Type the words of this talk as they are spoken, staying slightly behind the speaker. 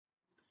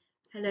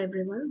Hello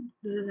everyone,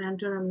 this is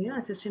Anto Ramya,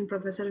 Assistant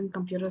Professor in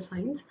Computer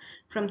Science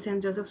from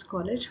St. Joseph's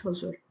College,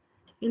 Hosur.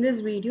 In this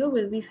video,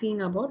 we'll be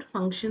seeing about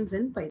functions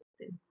in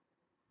Python.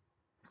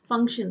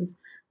 Functions,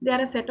 they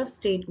are a set of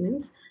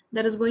statements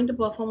that is going to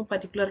perform a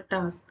particular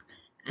task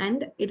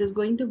and it is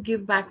going to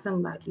give back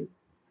some value.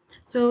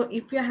 So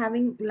if you're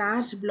having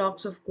large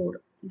blocks of code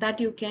that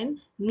you can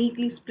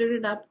neatly split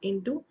it up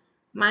into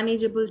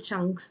manageable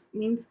chunks,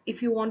 means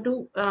if you want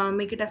to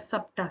make it a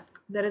subtask,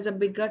 there is a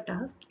bigger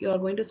task, you are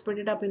going to split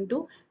it up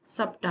into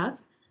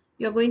subtasks.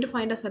 You're going to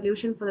find a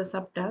solution for the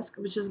subtask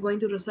which is going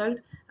to result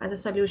as a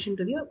solution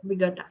to the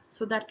bigger task.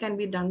 So that can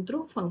be done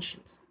through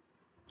functions.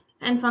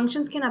 And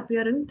functions can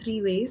appear in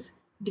three ways: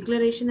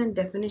 declaration and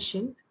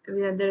definition.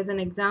 Where there is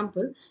an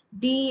example,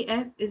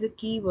 def is a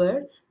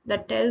keyword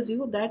that tells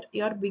you that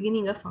you are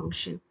beginning a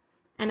function.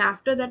 And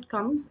after that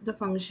comes the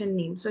function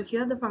name. So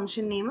here the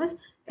function name is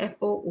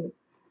foo.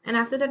 And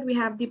after that we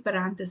have the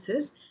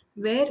parenthesis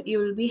where you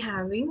will be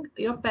having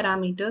your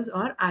parameters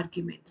or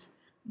arguments.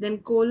 Then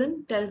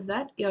colon tells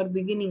that you are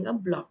beginning a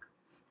block.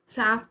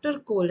 So after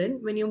colon,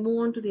 when you move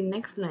on to the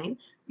next line,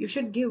 you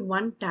should give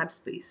one tab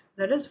space.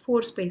 That is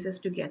four spaces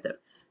together.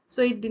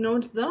 So it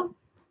denotes the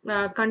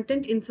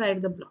content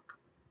inside the block.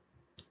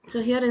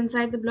 So here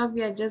inside the block,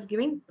 we are just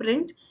giving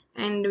print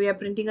and we are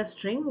printing a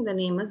string. The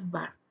name is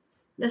bar.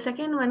 The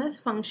second one is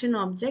function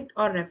object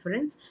or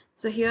reference.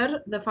 So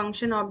here the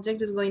function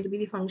object is going to be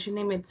the function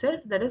name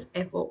itself, that is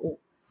foo.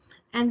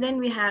 And then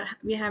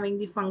we're having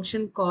the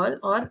function call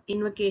or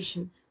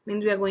invocation,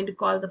 means we are going to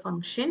call the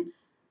function.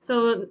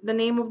 So the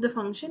name of the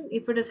function,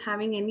 if it is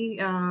having any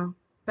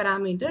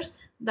parameters,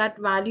 that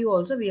value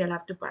also we will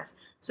have to pass.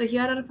 So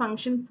here our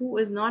function foo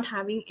is not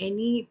having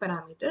any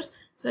parameters,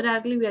 so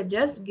directly we are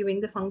just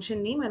giving the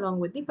function name along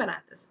with the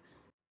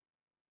parenthesis.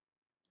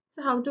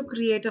 So how to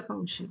create a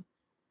function?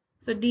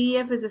 So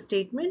def is a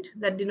statement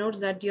that denotes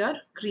that you are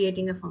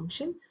creating a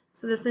function.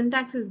 So the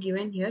syntax is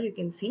given here. You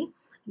can see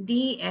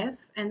def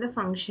and the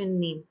function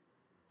name.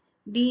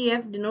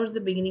 Def denotes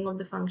the beginning of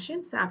the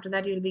function. So after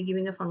that, you'll be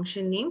giving a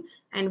function name,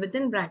 and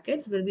within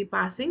brackets, we'll be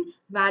passing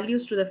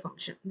values to the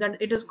function.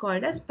 That it is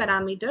called as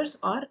parameters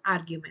or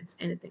arguments,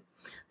 anything.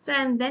 So,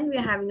 and then we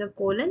are having a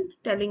colon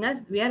telling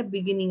us we are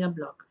beginning a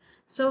block.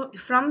 So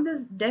from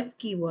this def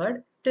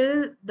keyword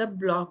till the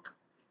block,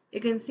 you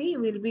can see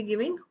we'll be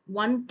giving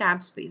one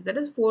tab space, that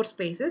is four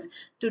spaces,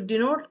 to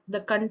denote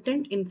the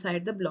content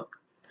inside the block.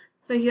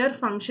 So here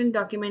function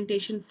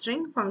documentation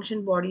string,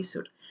 function body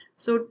suit.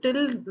 So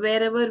till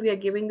wherever we are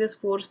giving this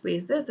four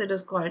spaces, it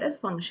is called as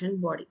function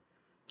body.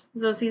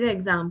 So see the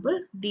example,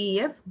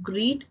 def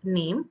greet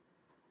name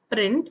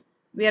print,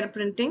 we are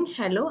printing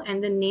hello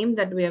and the name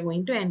that we are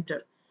going to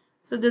enter.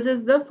 So this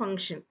is the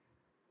function.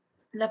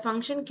 The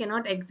function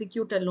cannot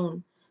execute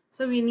alone.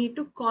 So we need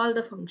to call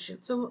the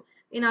function. So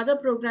in other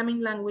programming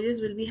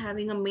languages, we'll be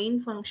having a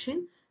main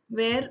function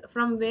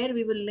from where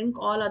we will link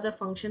all other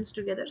functions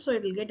together, so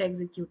it will get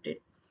executed.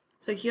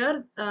 So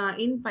here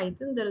in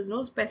Python, there is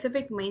no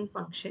specific main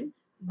function,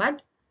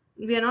 but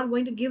we are not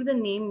going to give the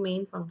name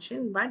main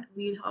function, but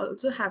we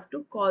also have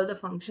to call the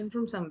function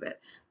from somewhere.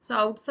 So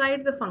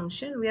outside the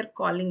function, we are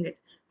calling it.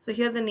 So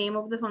here the name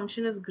of the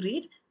function is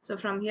greet. So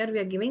from here we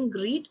are giving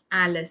greet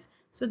Alice.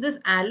 So this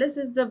Alice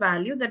is the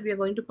value that we are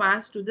going to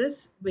pass to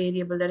this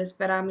variable, that is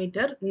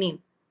parameter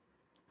name.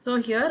 So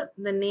here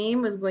the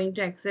name is going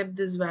to accept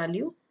this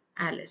value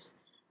Alice.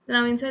 So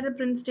now inside the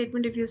print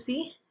statement, if you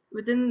see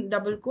within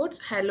double quotes,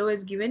 hello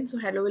is given. So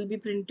hello will be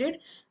printed,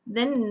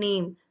 then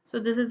name.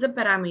 So this is the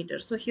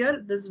parameter. So here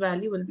this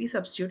value will be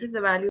substituted. The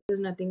value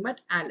is nothing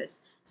but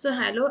Alice. So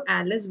hello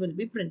Alice will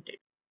be printed.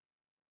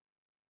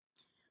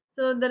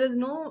 So there is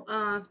no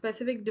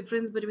specific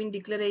difference between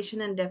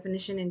declaration and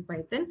definition in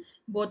Python.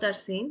 Both are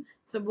same.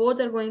 So both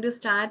are going to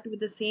start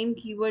with the same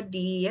keyword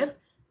def.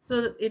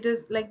 So it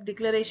is like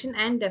declaration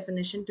and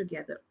definition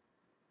together.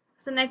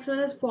 So next one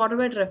is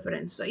forward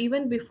reference. So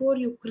even before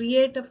you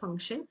create a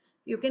function,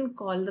 you can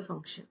call the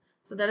function.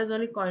 So that is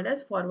only called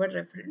as forward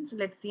reference.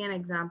 Let's see an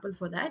example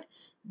for that.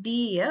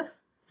 Def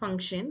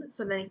function.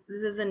 So then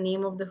this is the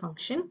name of the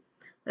function.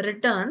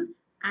 Return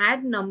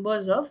add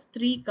numbers of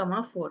 3,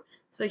 4.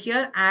 So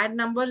here add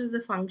numbers is a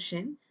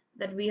function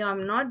that we have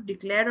not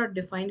declared or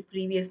defined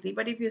previously.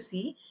 But if you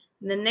see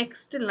the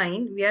next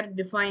line, we are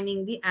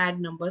defining the add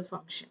numbers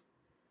function.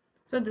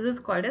 So this is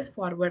called as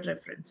forward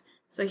reference.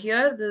 So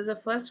here this is the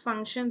first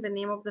function. The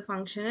name of the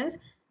function is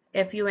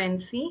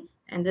func,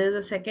 and there is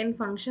a second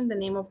function. The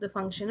name of the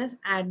function is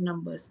add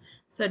numbers.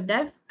 So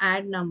def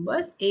add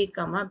numbers a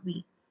comma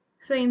b.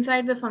 So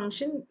inside the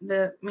function,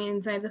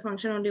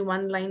 only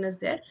one line is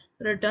there.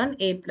 Return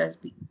a plus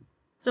b.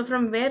 So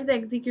from where the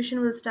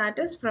execution will start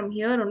is from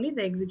here only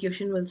the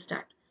execution will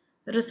start.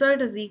 The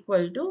result is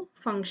equal to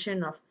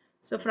function of.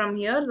 So from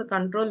here the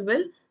control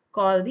will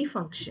call the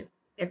function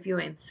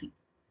func.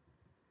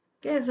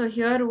 Okay, so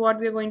here what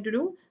we are going to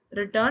do,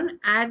 return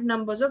add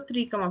numbers of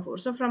 3, 4.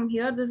 So from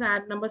here this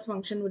add numbers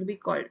function will be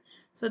called.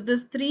 So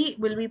this 3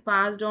 will be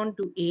passed on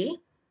to A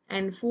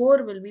and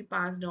 4 will be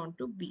passed on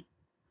to B.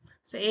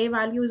 So A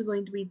value is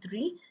going to be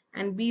 3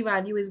 and B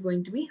value is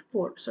going to be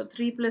 4. So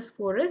 3 plus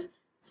 4 is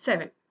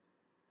 7.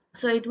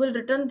 So it will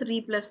return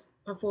 3 plus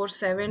 4,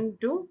 7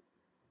 to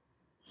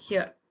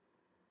here,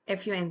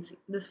 func,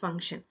 this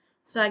function.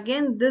 So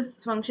again,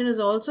 this function is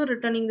also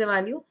returning the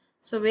value.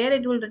 So where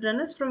it will return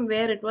is from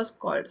where it was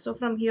called. So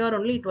from here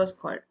only it was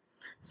called.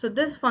 So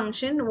this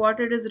function,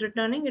 what it is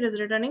returning? It is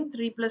returning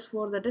 3 plus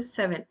 4, that is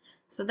 7.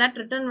 So that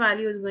return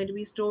value is going to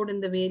be stored in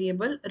the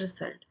variable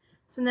result.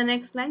 So in the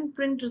next line,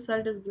 print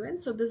result is given.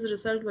 So this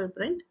result will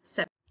print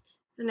 7.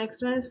 So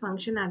next one is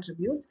function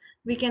attributes.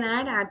 We can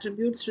add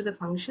attributes to the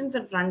functions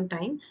at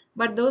runtime,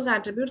 but those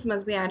attributes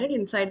must be added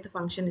inside the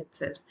function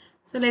itself.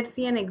 So let's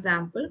see an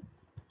example.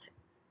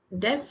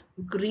 Def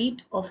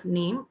greet of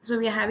name. So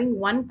we are having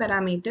one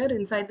parameter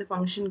inside the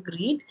function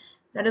greet,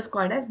 that is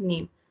called as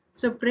name.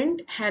 So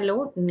print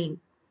hello name.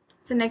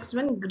 So next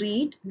one,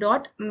 greet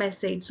dot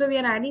message. So we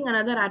are adding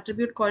another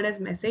attribute called as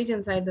message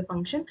inside the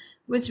function,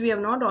 which we have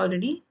not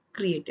already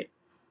created.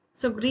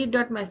 So greet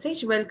dot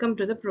message, welcome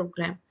to the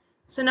program.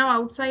 So now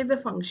outside the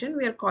function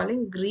we are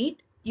calling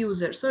greet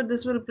user. So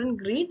this will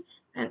print greet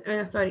and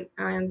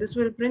this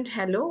will print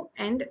hello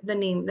and the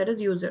name, that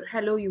is user,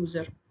 hello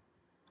user.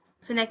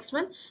 So next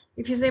one,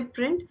 if you say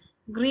print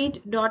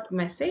greet dot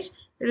message,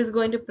 it is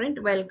going to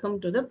print welcome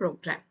to the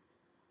program.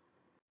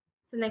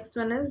 So next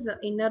one is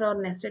inner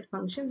or nested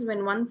functions.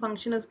 When one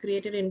function is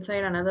created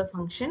inside another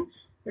function,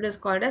 it is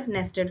called as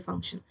nested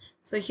function.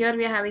 So here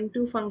we are having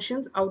two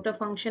functions, outer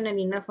function and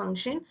inner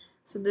function.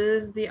 So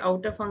this is the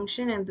outer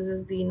function and this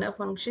is the inner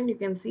function. You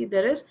can see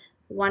there is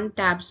one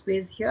tab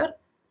space here.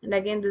 And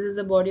again, this is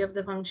the body of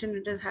the function.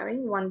 It is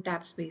having one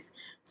tab space.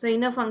 So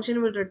inner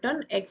function will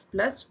return x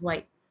plus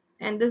y.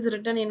 And this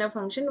return inner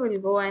function will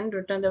go and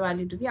return the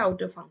value to the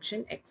outer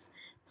function x.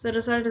 So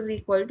result is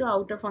equal to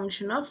outer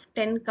function of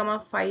 10,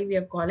 5 we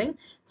are calling.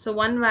 So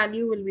one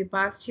value will be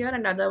passed here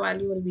and other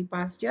value will be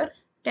passed here.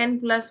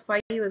 10 plus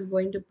 5 is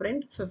going to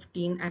print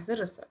 15 as a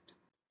result.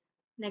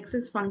 Next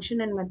is function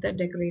and method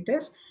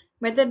decorators.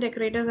 Method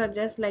decorators are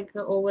just like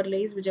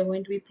overlays which are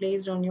going to be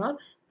placed on your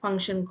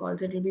function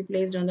calls. It will be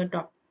placed on the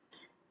top.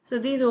 So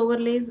these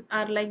overlays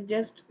are like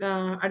just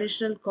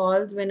additional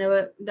calls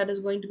whenever that is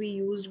going to be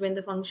used when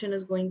the function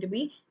is going to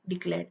be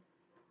declared.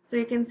 So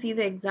you can see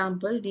the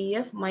example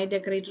def my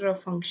decorator of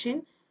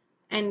function,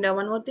 and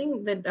one more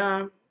thing,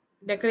 that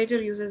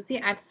decorator uses the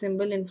at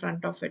symbol in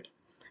front of it.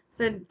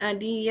 So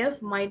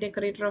def my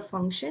decorator of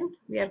function,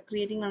 we are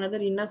creating another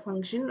inner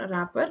function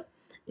wrapper.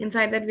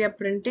 Inside that we are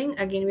printing,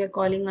 again we are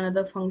calling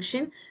another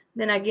function,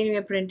 then again we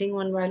are printing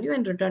one value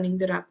and returning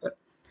the wrapper.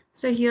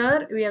 So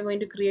here we are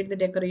going to create the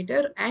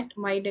decorator at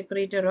my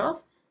decorator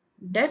of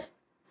def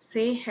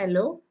say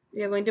hello.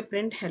 We are going to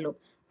print hello.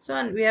 So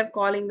and we are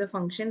calling the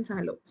functions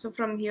hello. So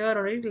from here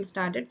already it will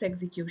start its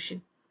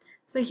execution.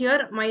 So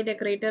here my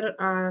decorator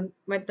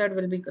method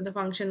will be, the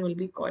function will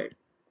be called.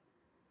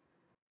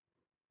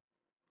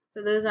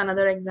 So this is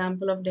another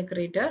example of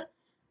decorator.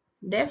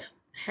 Def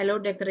hello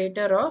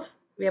decorator of,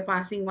 we are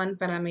passing one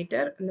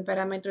parameter and the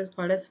parameter is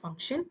called as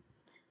function.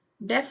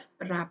 Def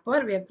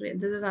wrapper,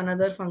 this is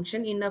another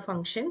function, inner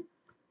function.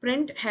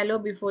 Print hello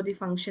before the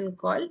function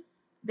call.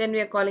 Then we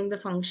are calling the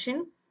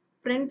function.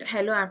 Print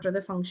hello after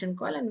the function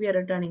call and we are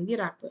returning the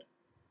wrapper.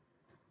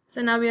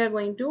 So now we are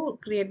going to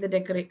create the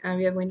decorator.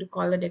 We are going to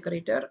call the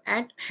decorator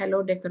at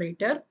hello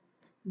decorator.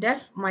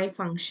 Def my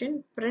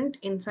function, print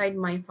inside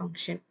my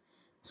function.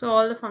 So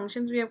all the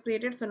functions we have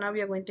created. So now we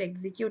are going to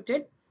execute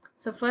it.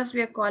 So first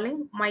we are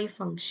calling my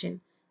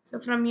function. So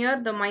from here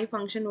the my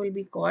function will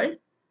be called.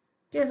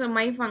 Okay, so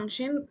my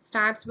function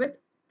starts with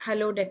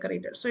hello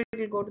decorator. So it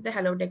will go to the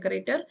hello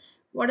decorator.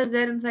 What is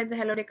there inside the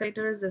hello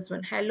decorator is this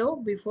one, hello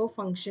before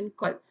function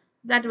call.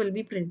 That will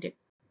be printed.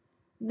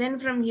 Then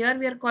from here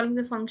we are calling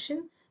the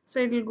function. So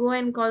it will go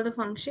and call the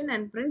function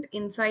and print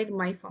inside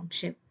my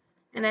function.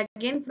 And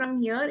again from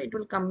here it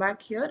will come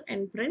back here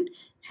and print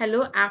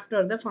hello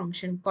after the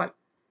function call.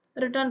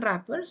 Return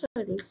wrapper, so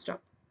it will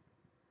stop.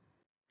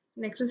 So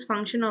next is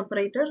function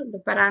operator, the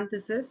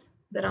parenthesis,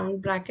 the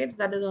round brackets,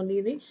 that is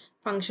only the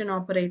function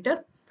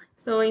operator.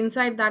 So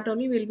inside that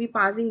only we will be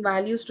passing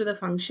values to the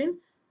function.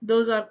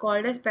 Those are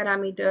called as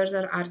parameters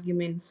or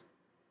arguments.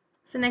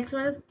 So next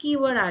one is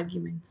keyword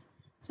arguments.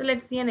 So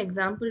let's see an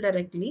example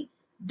directly.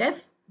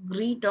 Def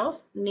greet of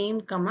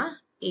name comma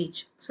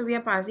age. So we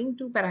are passing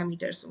two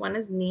parameters. One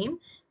is name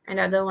and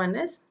other one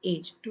is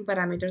age. Two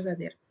parameters are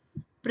there.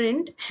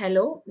 Print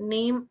hello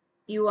name,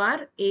 you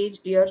are age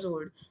years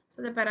old.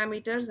 So the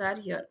parameters are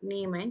here,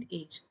 name and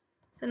age.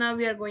 So now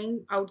we are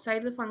going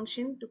outside the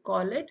function to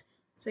call it.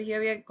 So here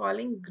we are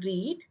calling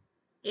greet,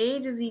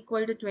 age is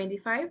equal to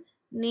 25,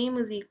 name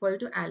is equal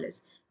to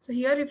Alice. So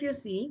here if you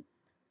see,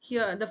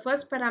 here the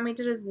first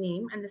parameter is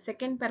name and the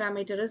second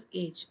parameter is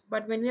age,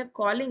 but when we are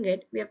calling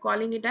it, we are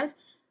calling it as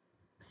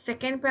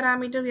second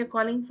parameter we are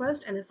calling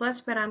first and the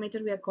first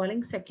parameter we are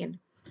calling second.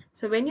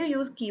 So when you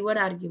use keyword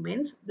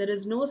arguments, there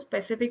is no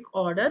specific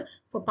order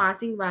for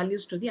passing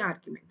values to the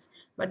arguments.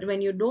 But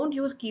when you don't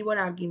use keyword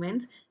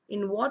arguments,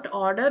 in what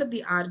order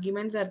the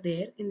arguments are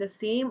there, in the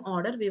same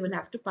order we will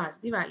have to pass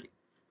the value.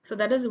 So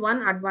that is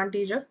one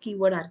advantage of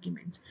keyword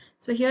arguments.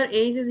 So here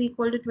age is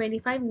equal to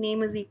 25,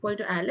 name is equal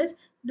to Alice.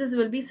 This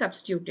will be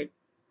substituted.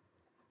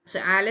 So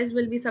Alice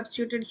will be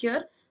substituted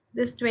here.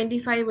 This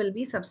 25 will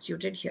be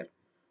substituted here.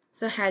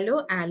 So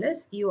hello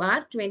Alice, you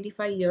are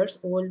 25 years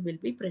old will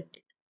be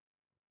printed.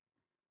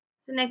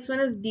 So next one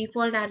is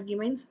default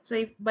arguments. So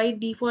if by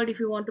default, if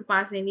you want to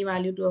pass any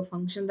value to a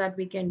function, that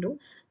we can do.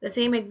 The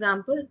same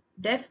example,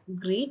 def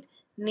greet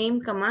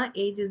name comma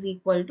age is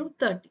equal to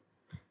 30.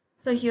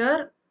 So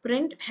here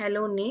print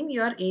hello name,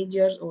 you are 8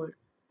 years old.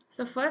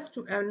 So first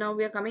now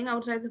we are coming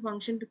outside the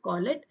function to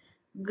call it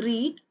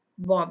greet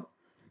Bob.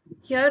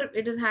 Here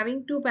it is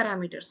having two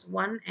parameters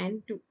 1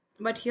 and 2,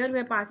 but here we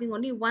are passing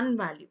only one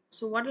value.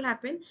 So what will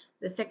happen,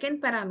 the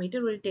second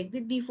parameter will take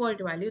the default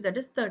value, that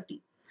is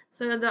 30.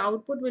 So the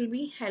output will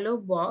be hello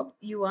Bob,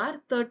 you are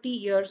 30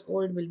 years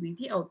old will be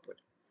the output.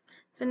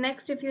 So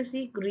next if you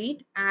see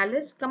greet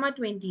Alice comma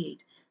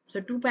 28, so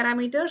two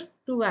parameters,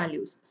 two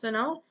values. So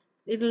now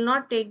it will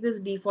not take this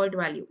default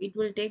value, it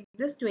will take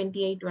this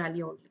 28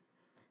 value only.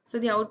 So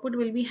the output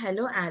will be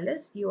hello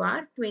Alice, you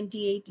are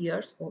 28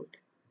 years old.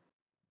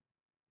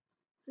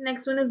 So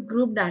next one is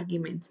grouped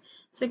arguments.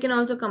 So you can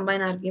also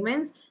combine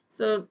arguments.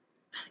 So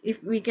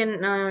if we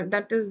can,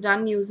 that is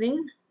done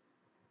using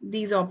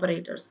these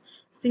operators,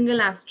 single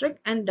asterisk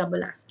and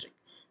double asterisk.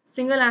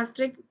 Single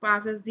asterisk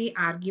passes the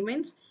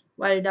arguments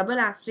while double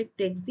asterisk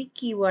takes the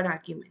keyword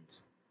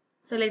arguments.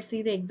 So let's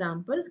see the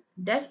example.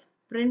 Def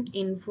print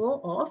info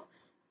of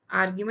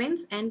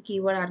arguments and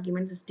keyword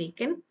arguments is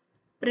taken.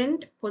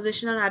 Print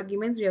positional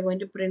arguments, we are going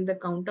to print the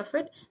count of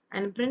it,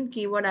 and print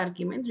keyword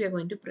arguments, we are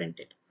going to print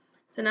it.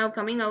 So now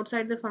coming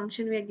outside the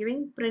function, we are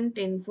giving print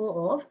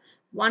info of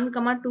 1,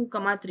 2,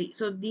 3.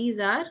 So these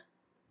are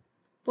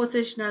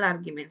positional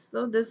arguments.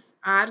 So this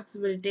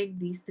args will take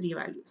these three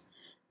values.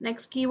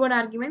 Next keyword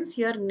arguments,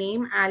 here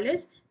name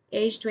Alice,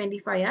 age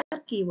 25 are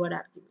keyword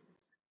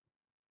arguments.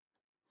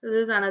 So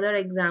this is another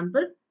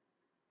example.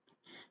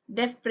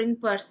 Def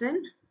print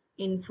person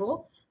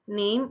info,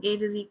 name,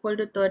 age is equal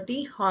to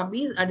 30,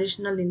 hobbies,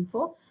 additional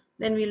info.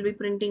 Then we will be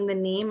printing the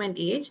name and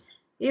age.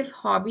 If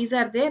hobbies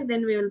are there,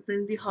 then we will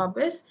print the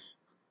hobbies.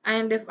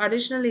 And if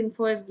additional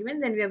info is given,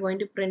 then we are going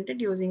to print it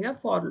using a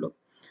for loop.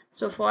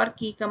 So for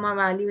key comma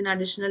value in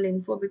additional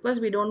info, because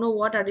we don't know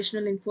what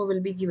additional info will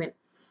be given.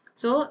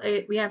 So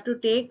we have to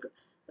take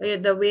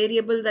the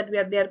variable that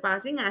they are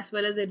passing as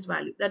well as its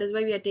value. That is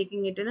why we are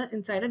taking it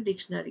inside a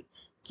dictionary,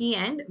 key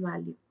and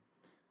value.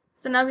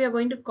 So now we are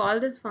going to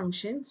call this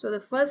function. So the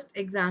first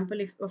example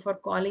for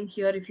calling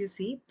here, if you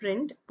see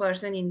print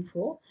person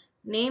info,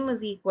 name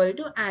is equal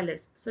to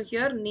Alice. So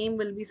here name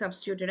will be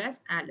substituted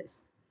as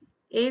Alice.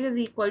 Age is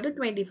equal to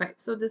 25.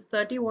 So this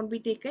 30 won't be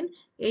taken.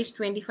 Age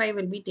 25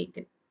 will be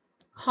taken.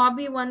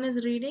 Hobby 1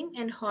 is reading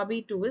and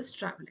hobby 2 is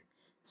traveling.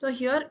 So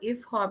here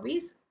if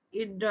hobbies,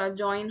 it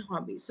join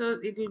hobbies. So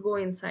it will go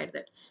inside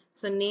that.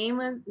 So name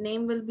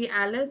will be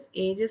Alice,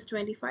 age is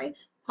 25.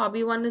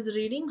 Hobby 1 is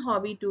reading,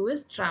 hobby 2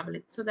 is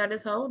traveling. So that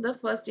is how the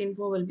first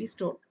info will be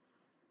stored.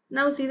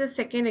 Now see the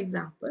second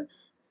example.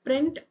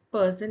 Print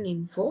person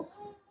info.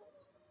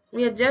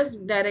 We are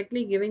just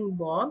directly giving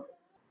Bob.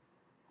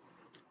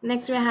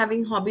 Next we are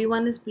having hobby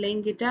 1 is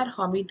playing guitar,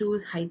 hobby 2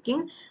 is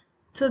hiking.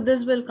 So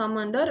this will come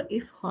under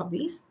if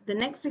hobbies. The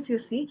next if you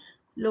see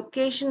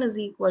location is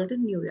equal to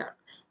New York.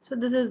 So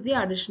this is the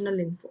additional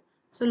info.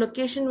 So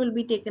location will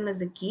be taken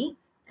as a key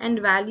and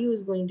value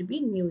is going to be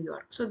New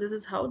York. So this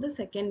is how the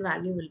second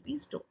value will be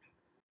stored.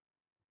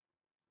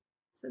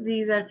 So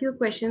these are few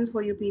questions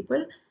for you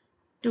people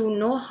to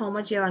know how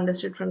much you have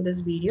understood from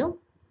this video.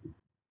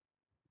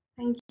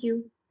 Thank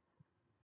you.